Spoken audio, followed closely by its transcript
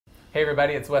Hey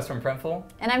everybody, it's Wes from Printful.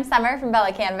 And I'm Summer from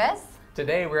Bella Canvas.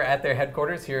 Today we're at their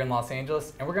headquarters here in Los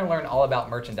Angeles and we're going to learn all about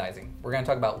merchandising. We're going to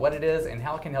talk about what it is and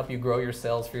how it can help you grow your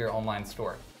sales for your online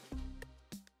store.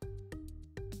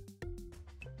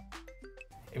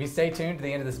 If you stay tuned to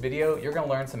the end of this video, you're going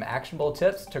to learn some actionable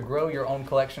tips to grow your own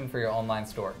collection for your online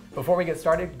store. Before we get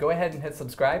started, go ahead and hit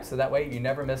subscribe so that way you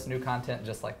never miss new content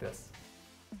just like this.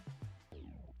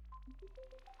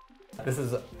 This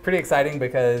is pretty exciting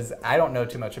because I don't know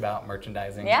too much about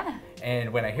merchandising. Yeah.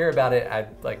 And when I hear about it, I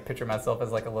picture myself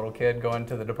as like a little kid going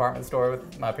to the department store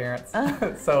with my parents.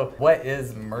 So what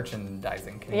is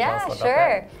merchandising? Can you tell us about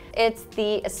that? It's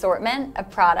the assortment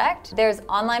of product. There's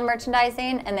online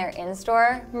merchandising and there's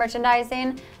in-store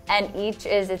merchandising, and each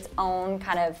is its own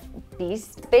kind of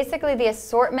beast. Basically the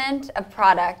assortment of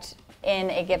product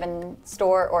in a given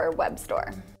store or web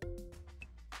store.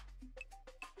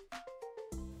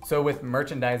 So with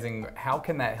merchandising, how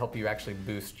can that help you actually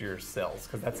boost your sales?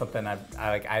 Because that's something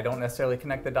I don't necessarily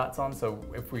connect the dots on. So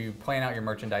if we plan out your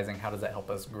merchandising, how does that help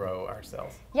us grow our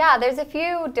sales? Yeah, there's a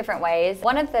few different ways.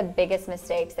 One of the biggest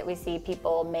mistakes that we see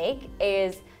people make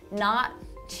is not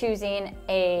choosing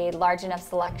a large enough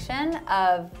selection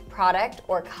of product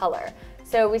or color.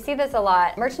 So we see this a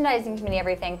lot. Merchandising can be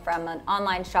everything from an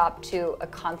online shop to a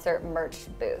concert merch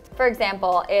booth. For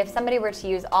example, if somebody were to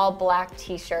use all black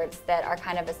t-shirts that are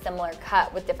kind of a similar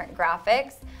cut with different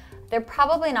graphics, they're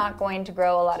probably not going to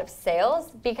grow a lot of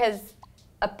sales because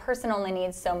a person only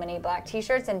needs so many black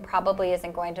t-shirts and probably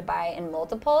isn't going to buy in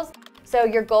multiples. So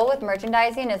your goal with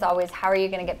merchandising is always how are you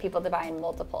going to get people to buy in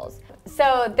multiples.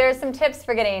 So there's some tips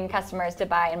for getting customers to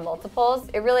buy in multiples.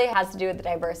 It really has to do with the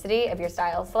diversity of your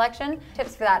style selection.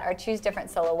 Tips for that are choose different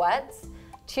silhouettes,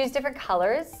 choose different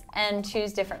colors, and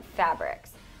choose different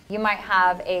fabrics. You might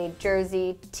have a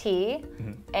jersey tee,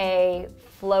 a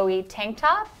flowy tank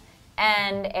top,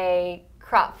 and a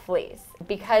crop fleece.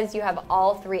 Because you have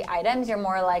all three items, you're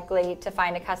more likely to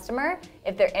find a customer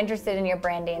if they're interested in your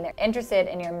branding, they're interested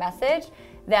in your message,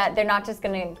 that they're not just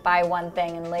going to buy one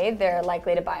thing and leave, they're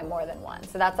likely to buy more than one.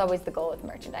 So that's always the goal with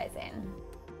merchandising.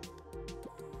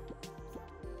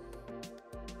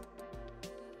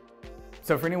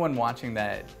 So for anyone watching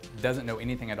that doesn't know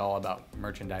anything at all about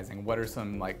merchandising, what are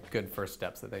some good first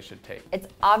steps that they should take? It's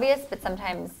obvious, but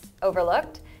sometimes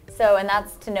overlooked. And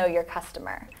that's to know your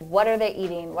customer. What are they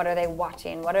eating? What are they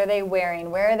watching? What are they wearing?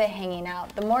 Where are they hanging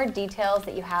out? The more details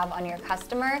that you have on your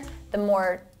customer, the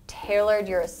more tailored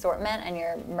your assortment and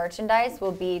your merchandise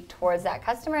will be towards that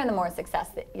customer and the more success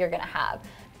that you're gonna have.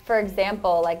 For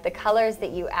example, the colors that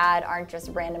you add aren't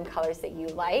just random colors that you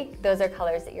like. Those are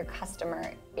colors that your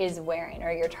customer is wearing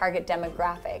or your target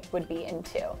demographic would be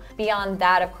into. Beyond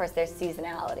that, of course, there's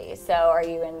seasonality. So are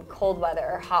you in cold weather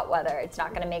or hot weather? It's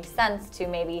not gonna make sense to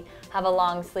maybe have a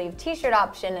long sleeve t-shirt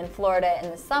option in Florida in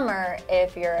the summer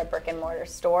if you're a brick and mortar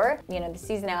store. The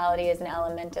seasonality is an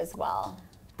element as well.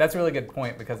 That's a really good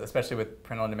point because especially with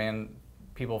print on demand,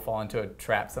 people fall into a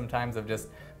trap sometimes of just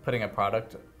putting a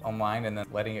product online and then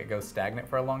letting it go stagnant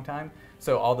for a long time.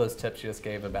 So all those tips you just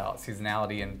gave about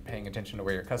seasonality and paying attention to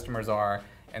where your customers are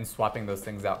and swapping those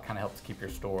things out kind of helps keep your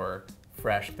store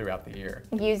fresh throughout the year.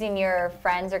 Using your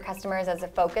friends or customers as a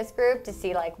focus group to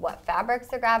see what fabrics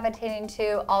they're gravitating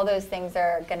to, all those things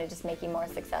are gonna just make you more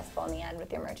successful in the end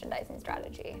with your merchandising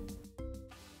strategy.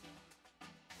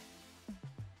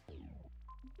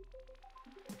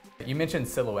 You mentioned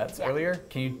silhouettes earlier.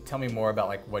 Can you tell me more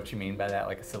about what you mean by that,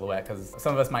 a silhouette? Because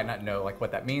some of us might not know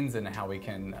what that means and how we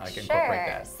can incorporate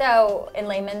that. So in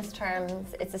layman's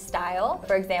terms, it's a style.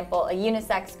 For example, a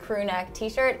unisex crew neck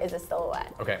t-shirt is a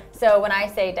silhouette. Okay. So when I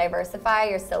say diversify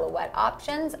your silhouette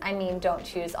options, I mean don't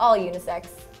choose all unisex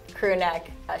crew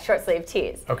neck short sleeve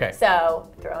tees. Okay. So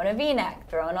throw in a V-neck,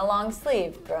 throw in a long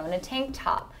sleeve, throw in a tank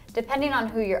top. Depending on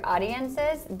who your audience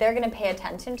is, they're going to pay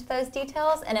attention to those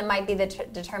details, and it might be the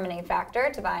determining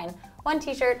factor to buying one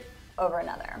t-shirt over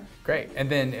another. Great. And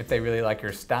then if they really like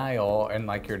your style and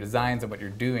your designs and what you're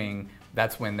doing,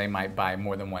 that's when they might buy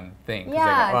more than one thing.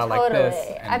 Yeah, they go, totally. Like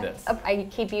this and this. I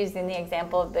keep using the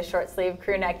example of the short sleeve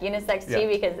crew neck unisex tee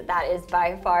because that is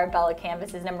by far Bella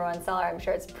Canvas's #1 seller. I'm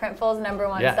sure it's Printful's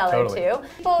 #1 seller too.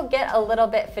 People get a little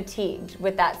bit fatigued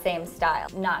with that same style,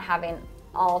 not having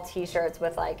all t-shirts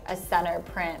with a center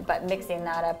print, but mixing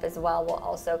that up as well will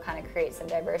also kind of create some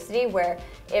diversity where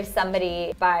if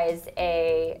somebody buys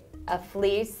a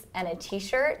fleece and a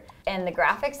t-shirt and the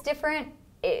graphic's different,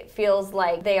 it feels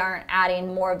like they aren't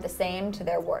adding more of the same to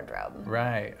their wardrobe.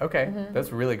 Right, okay.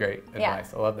 That's really great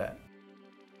advice. I love that.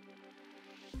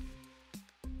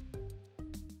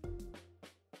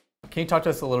 Can you talk to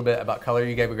us a little bit about color?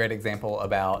 You gave a great example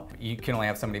about you can only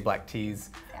have so many black tees.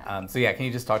 So yeah, can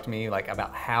you just talk to me like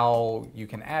about how you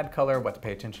can add color, what to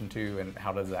pay attention to, and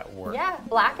how does that work? Yeah,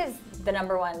 black is the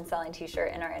 #1 selling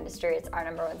t-shirt in our industry. It's our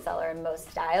 #1 seller in most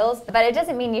styles. But it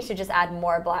doesn't mean you should just add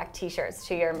more black t-shirts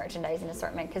to your merchandising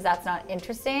assortment, because that's not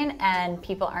interesting and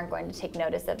people aren't going to take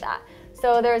notice of that.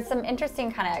 So there's some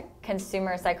interesting kind of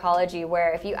consumer psychology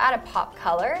where if you add a pop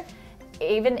color,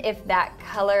 even if that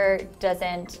color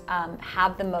doesn't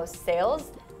have the most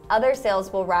sales, other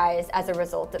sales will rise as a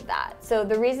result of that. So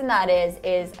the reason that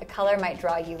is a color might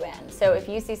draw you in. So if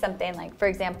you see something like, for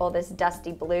example, this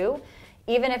dusty blue,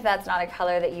 even if that's not a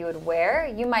color that you would wear,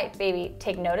 you might maybe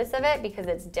take notice of it because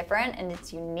it's different and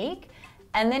it's unique.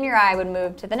 And then your eye would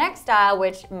move to the next style,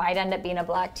 which might end up being a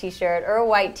black t-shirt or a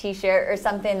white t-shirt or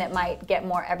something that might get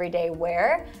more everyday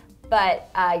wear. But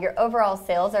your overall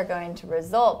sales are going to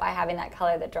result by having that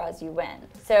color that draws you in.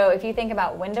 So if you think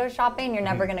about window shopping, you're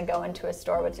never gonna go into a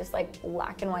store with just like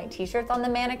black and white t-shirts on the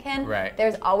mannequin. Right.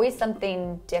 There's always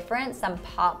something different, some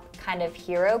pop kind of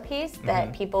hero piece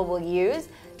that people will use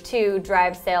to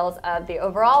drive sales of the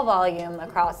overall volume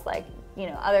across like, you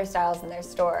know, other styles in their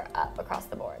store up across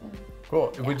the board.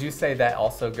 Cool. Yeah. Would you say that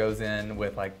also goes in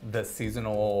with like the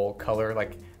seasonal color?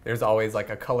 Like there's always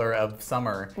like a color of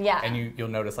summer. Yeah. And you'll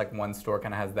notice like one store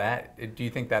kind of has that. Do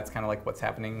you think that's kind of like what's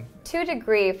happening? To a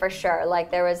degree, for sure. Like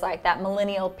there was like that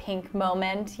millennial pink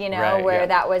moment, you know, right, where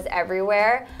that was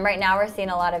everywhere. Right now we're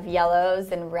seeing a lot of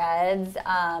yellows and reds,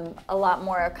 a lot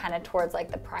more kind of towards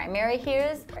like the primary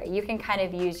hues. You can kind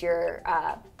of use your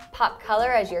pop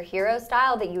color as your hero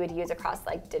style that you would use across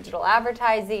like digital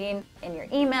advertising, in your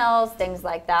emails, things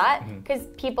like that. Because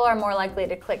people are more likely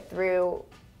to click through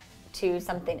to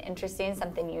something interesting,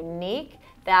 something unique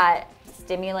that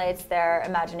stimulates their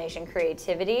imagination,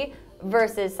 creativity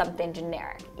versus something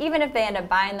generic. Even if they end up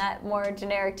buying that more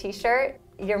generic t-shirt,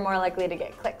 you're more likely to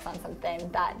get clicks on something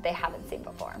that they haven't seen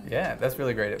before. Yeah, that's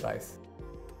really great advice.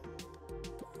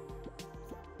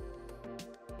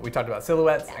 We talked about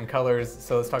silhouettes and colors,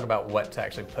 so let's talk about what to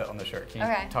actually put on the shirt. Can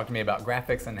you talk to me about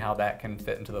graphics and how that can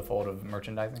fit into the fold of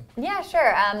merchandising? Yeah,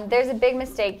 sure. There's a big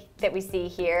mistake that we see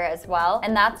here as well,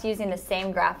 and that's using the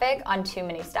same graphic on too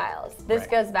many styles. This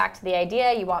goes back to the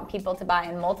idea you want people to buy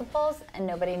in multiples, and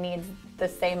nobody needs the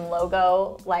same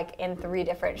logo like in 3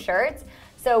 different shirts.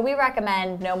 So we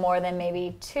recommend no more than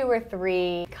maybe 2 or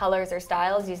 3 colors or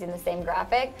styles using the same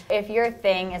graphic. If your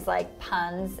thing is like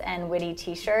puns and witty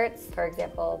t-shirts, for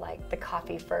example, like the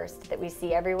coffee first that we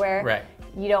see everywhere,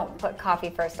 you don't put coffee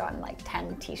first on like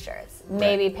 10 t-shirts.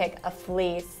 Maybe pick a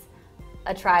fleece,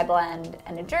 a tri-blend,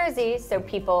 and a jersey so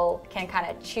people can kind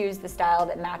of choose the style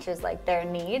that matches like their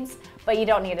needs, but you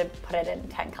don't need to put it in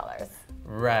 10 colors.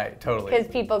 Right, totally. Because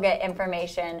people get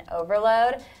information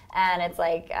overload, and it's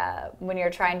like when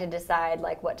you're trying to decide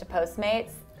like what to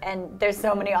Postmates, and there's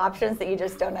so many options that you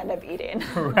just don't end up eating.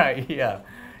 Right, yeah.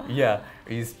 Yeah,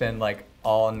 you spend like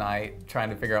all night trying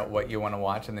to figure out what you want to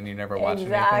watch, and then you never watch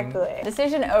anything. Exactly.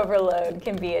 Decision overload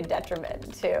can be a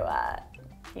detriment to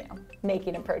you know,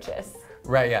 making a purchase.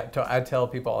 Right, yeah. I tell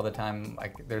people all the time,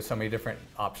 like, there's so many different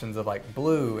options of like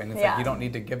blue, and it's like you don't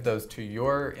need to give those to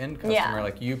your end customer.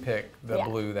 Like, you pick the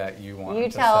blue that you want. You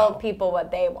tell people what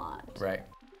they want. Right.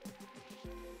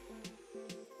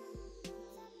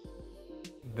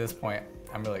 This point,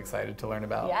 I'm really excited to learn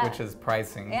about, which is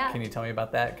pricing. Can you tell me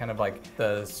about that? Kind of like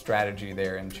the strategy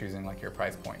there in choosing like your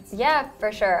price points. Yeah,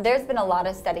 for sure. There's been a lot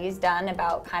of studies done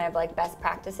about kind of like best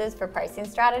practices for pricing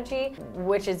strategy,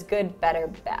 which is good, better,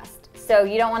 best. So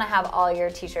you don't want to have all your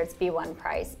t-shirts be one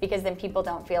price, because then people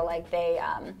don't feel like they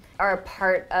are a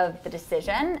part of the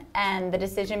decision, and the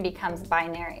decision becomes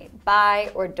binary,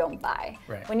 buy or don't buy.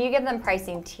 Right. When you give them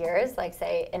pricing tiers, like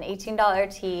say an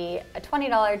 $18 tee, a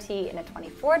 $20 tee, and a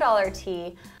 $24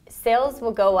 tee, sales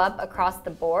will go up across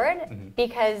the board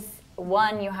because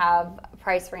one, you have a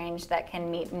price range that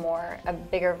can meet a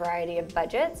bigger variety of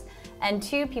budgets, and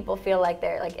 2, people feel like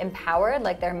they're like empowered,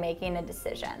 like they're making a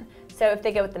decision. So if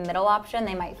they go with the middle option,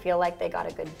 they might feel like they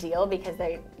got a good deal because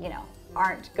they, you know,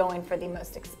 aren't going for the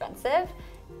most expensive.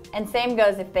 And same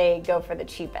goes if they go for the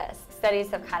cheapest. Studies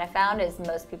have kind of found is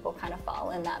most people kind of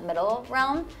fall in that middle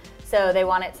realm. So they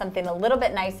want it something a little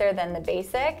bit nicer than the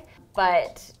basic,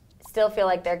 but still feel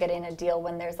like they're getting a deal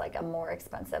when there's like a more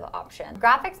expensive option.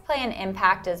 Graphics play an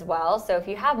impact as well. So if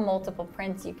you have multiple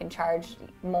prints, you can charge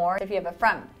more. If you have a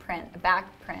front print, a back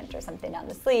print, or something down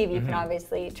the sleeve, you can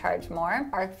obviously charge more.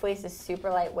 Our fleece is super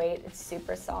lightweight, it's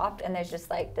super soft, and there's just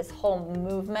like this whole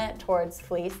movement towards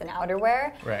fleece and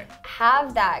outerwear. Right.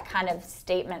 Have that kind of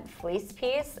statement fleece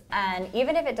piece, and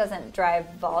even if it doesn't drive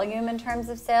volume in terms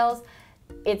of sales,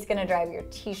 it's gonna drive your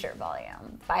t-shirt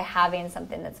volume by having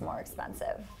something that's more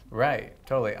expensive. Right,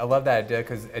 totally. I love that idea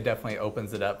because it definitely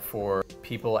opens it up for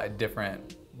people at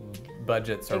different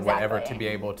budgets or whatever to be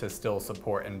able to still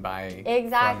support and buy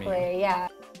from you. Yeah.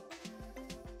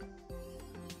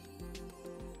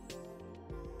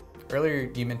 Earlier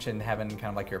you mentioned having kind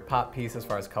of like your pop piece as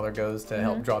far as color goes to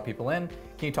help draw people in.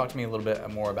 Can you talk to me a little bit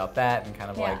more about that and kind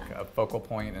of like a focal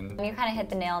point? And you kind of hit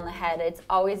the nail on the head. It's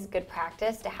always good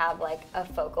practice to have like a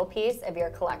focal piece of your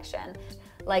collection.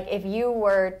 Like if you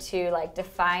were to like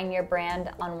define your brand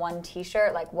on one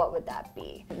t-shirt, like what would that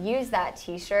be? Use that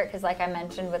t-shirt because like I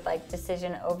mentioned with like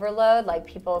decision overload, like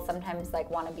people sometimes like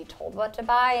want to be told what to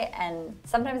buy and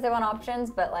sometimes they want options,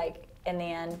 but like in the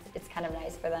end, it's kind of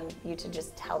nice for you to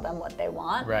just tell them what they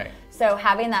want. Right. So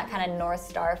having that kind of North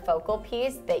Star focal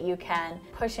piece that you can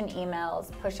push in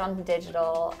emails, push on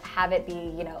digital, have it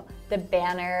be, you know, the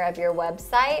banner of your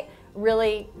website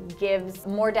really gives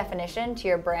more definition to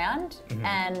your brand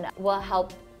and will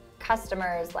help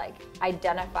customers like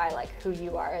identify like who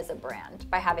you are as a brand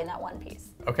by having that one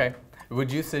piece. Okay. Would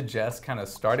you suggest kind of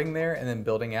starting there and then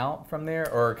building out from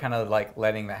there, or kind of like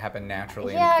letting that happen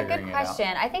naturally and figuring it out? Yeah, good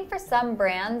question. I think for some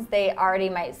brands, they already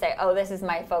might say, oh, this is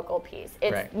my focal piece.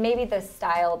 It's maybe the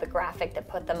style, the graphic that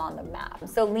put them on the map.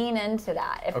 So lean into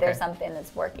that if there's something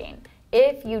that's working.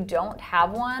 If you don't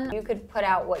have one, you could put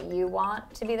out what you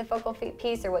want to be the focal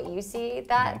piece or what you see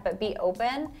that, but be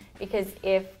open because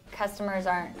if customers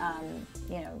aren't,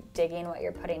 you know, digging what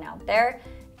you're putting out there,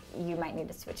 you might need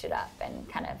to switch it up and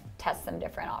kind of test some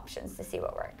different options to see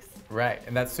what works. Right,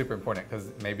 and that's super important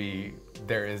because maybe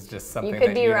there is just something you could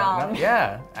that be you wrong. don't know.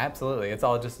 Yeah, absolutely. It's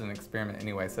all just an experiment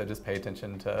anyway, so just pay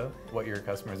attention to what your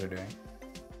customers are doing.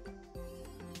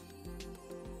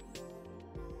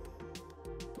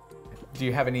 Do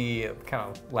you have any kind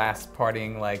of last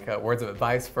parting like words of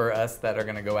advice for us that are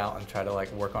going to go out and try to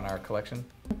like work on our collection?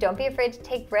 Don't be afraid to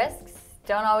take risks.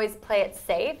 Don't always play it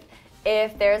safe.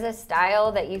 If there's a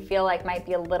style that you feel like might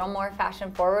be a little more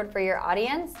fashion forward for your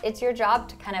audience, it's your job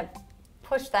to kind of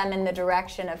push them in the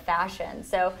direction of fashion.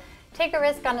 So take a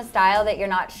risk on a style that you're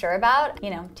not sure about. You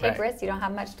know, take risks, you don't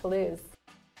have much to lose.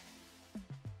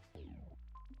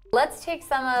 Let's take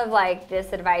some of like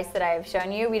this advice that I've shown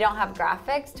you. We don't have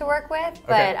graphics to work with,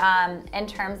 but in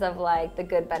terms of like the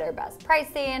good, better, best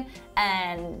pricing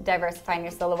and diversifying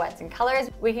your silhouettes and colors,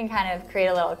 we can kind of create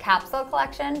a little capsule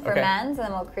collection for men's, and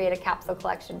then we'll create a capsule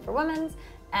collection for women's,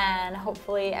 and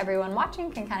hopefully everyone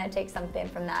watching can kind of take something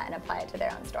from that and apply it to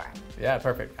their own store. Yeah,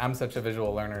 perfect. I'm such a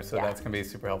visual learner, so that's gonna be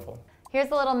super helpful.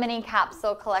 Here's a little mini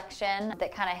capsule collection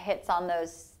that kind of hits on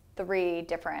those 3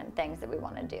 different things that we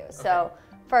want to do. So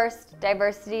first,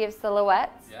 diversity of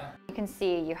silhouettes. You can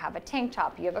see you have a tank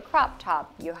top, you have a crop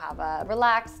top, you have a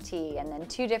relaxed tee, and then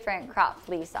 2 different crop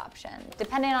fleece options.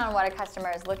 Depending on what a customer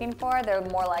is looking for, they're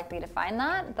more likely to find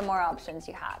that, the more options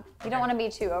you have. You don't want to be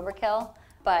too overkill,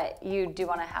 but you do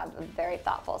want to have a very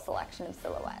thoughtful selection of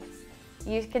silhouettes.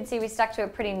 You can see we stuck to a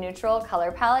pretty neutral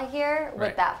color palette here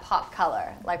with that pop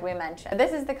color, like we mentioned.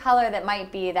 This is the color that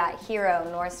might be that hero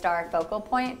North Star focal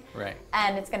point,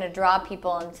 and it's going to draw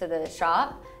people into the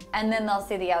shop, and then they'll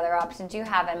see the other options you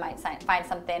have and might find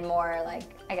something more like,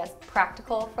 I guess,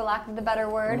 practical, for lack of the better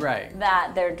word,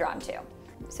 that they're drawn to.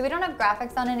 So we don't have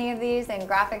graphics on any of these, and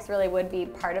graphics really would be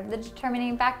part of the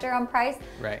determining factor on price.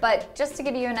 But just to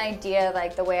give you an idea,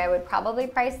 like the way I would probably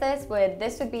price this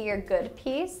would be your good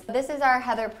piece. This is our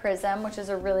Heather Prism, which is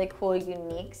a really cool,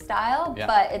 unique style,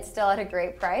 but it's still at a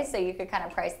great price, so you could kind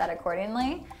of price that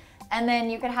accordingly. And then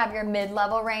you could have your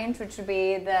mid-level range, which would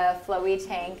be the flowy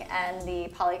tank and the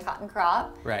poly cotton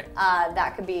crop.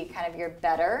 That could be kind of your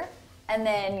better. And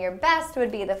then your best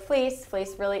would be the fleece.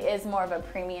 Fleece really is more of a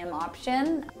premium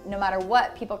option. No matter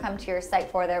what people come to your site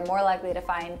for, they're more likely to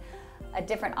find a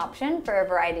different option for a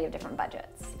variety of different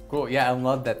budgets. Cool, yeah, I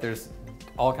love that there's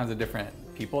all kinds of different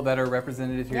people that are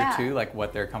represented here too, like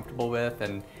what they're comfortable with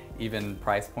and even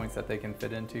price points that they can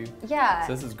fit into. So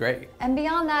this is great. And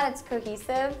beyond that, it's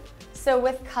cohesive. So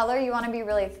with color, you want to be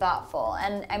really thoughtful.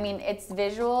 And I mean, it's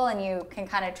visual and you can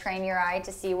kind of train your eye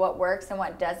to see what works and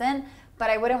what doesn't. But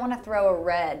I wouldn't want to throw a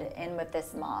red in with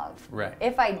this mauve.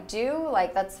 If I do,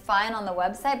 like that's fine on the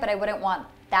website, but I wouldn't want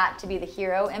that to be the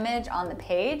hero image on the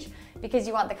page because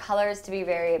you want the colors to be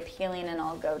very appealing and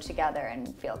all go together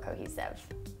and feel cohesive.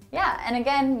 Yeah, and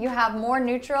again, you have more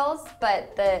neutrals,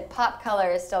 but the pop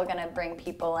color is still gonna bring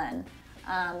people in.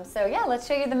 So yeah, let's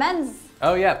show you the men's.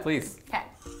 Oh yeah, please. Okay.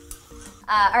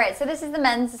 All right, so this is the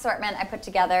men's assortment I put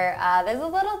together. There's a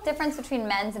little difference between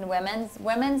men's and women's.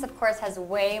 Women's, of course, has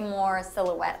way more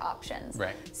silhouette options.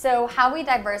 So how we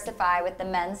diversify with the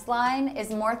men's line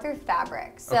is more through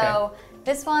fabric. So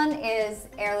this one is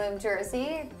heirloom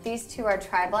jersey. These 2 are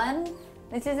tri-blend.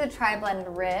 This is a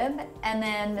tri-blend rib, and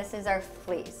then this is our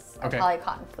fleece, our Okay.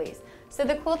 polycotton fleece. So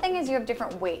the cool thing is you have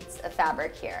different weights of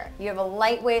fabric here. You have a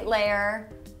lightweight layer,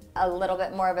 a little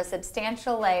bit more of a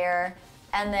substantial layer,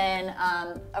 and then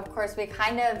of course we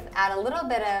kind of add a little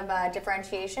bit of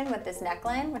differentiation with this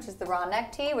neckline, which is the raw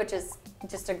neck tee, which is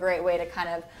just a great way to kind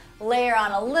of layer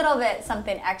on a little bit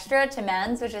something extra to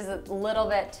men's, which is a little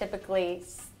bit typically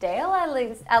stale,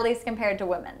 at least compared to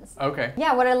women's. Okay.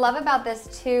 Yeah, what I love about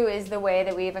this too is the way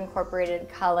that we've incorporated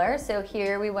color. So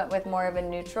here we went with more of a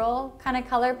neutral kind of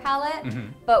color palette,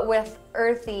 but with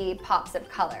earthy pops of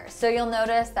color. So you'll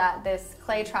notice that this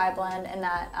clay tri-blend and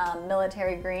that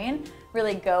military green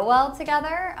really go well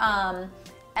together.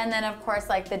 And then of course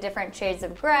like the different shades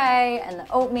of gray and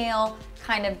the oatmeal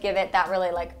kind of give it that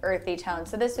really like earthy tone.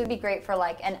 So this would be great for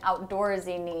like an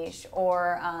outdoorsy niche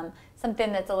or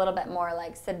something that's a little bit more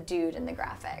like subdued in the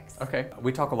graphics. Okay.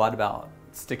 We talk a lot about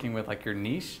sticking with like your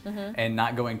niche and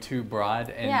not going too broad.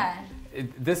 And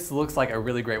this looks like a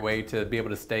really great way to be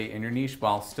able to stay in your niche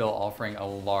while still offering a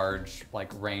large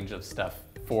like range of stuff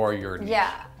for your niche.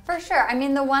 Yeah, for sure. I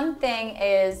mean, the one thing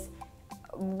is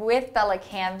with Bella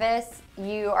Canvas,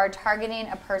 you are targeting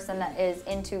a person that is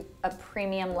into a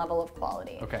premium level of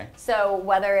quality. Okay. So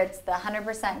whether it's the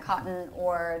 100% cotton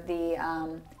or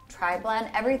the tri-blend,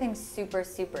 everything's super,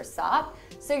 super soft.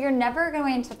 So you're never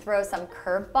going to throw some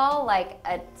curveball like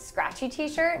a scratchy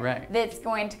t-shirt that's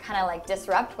going to kind of like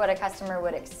disrupt what a customer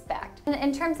would expect.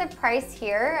 In terms of price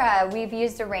here, we've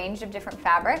used a range of different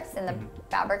fabrics, and the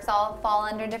fabrics all fall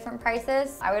under different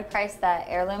prices. I would price the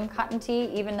heirloom cotton tee,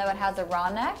 even though it has a raw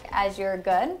neck, as your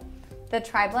good. The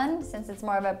tri-blend, since it's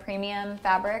more of a premium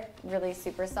fabric, really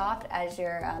super soft, as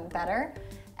your better.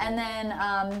 And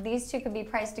then these two could be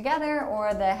priced together,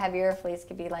 or the heavier fleece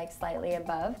could be like slightly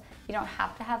above. You don't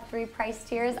have to have 3 price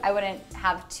tiers. I wouldn't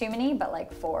have too many, but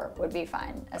like 4 would be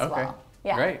fine as well.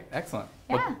 Yeah. Great, excellent.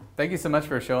 Yeah. Well, thank you so much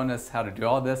for showing us how to do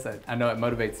all this. I know it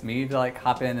motivates me to like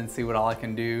hop in and see what all I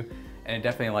can do, and it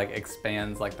definitely like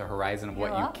expands like the horizon of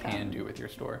what you can do with your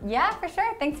store. Yeah, for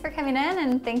sure. Thanks for coming in,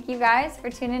 and thank you guys for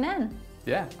tuning in.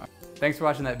 Yeah. Thanks for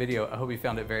watching that video. I hope you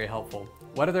found it very helpful.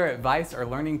 What other advice or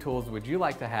learning tools would you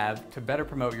like to have to better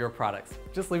promote your products?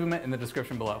 Just leave them in the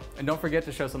description below. And don't forget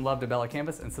to show some love to Bella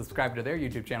Canvas and subscribe to their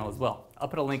YouTube channel as well. I'll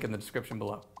put a link in the description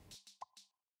below.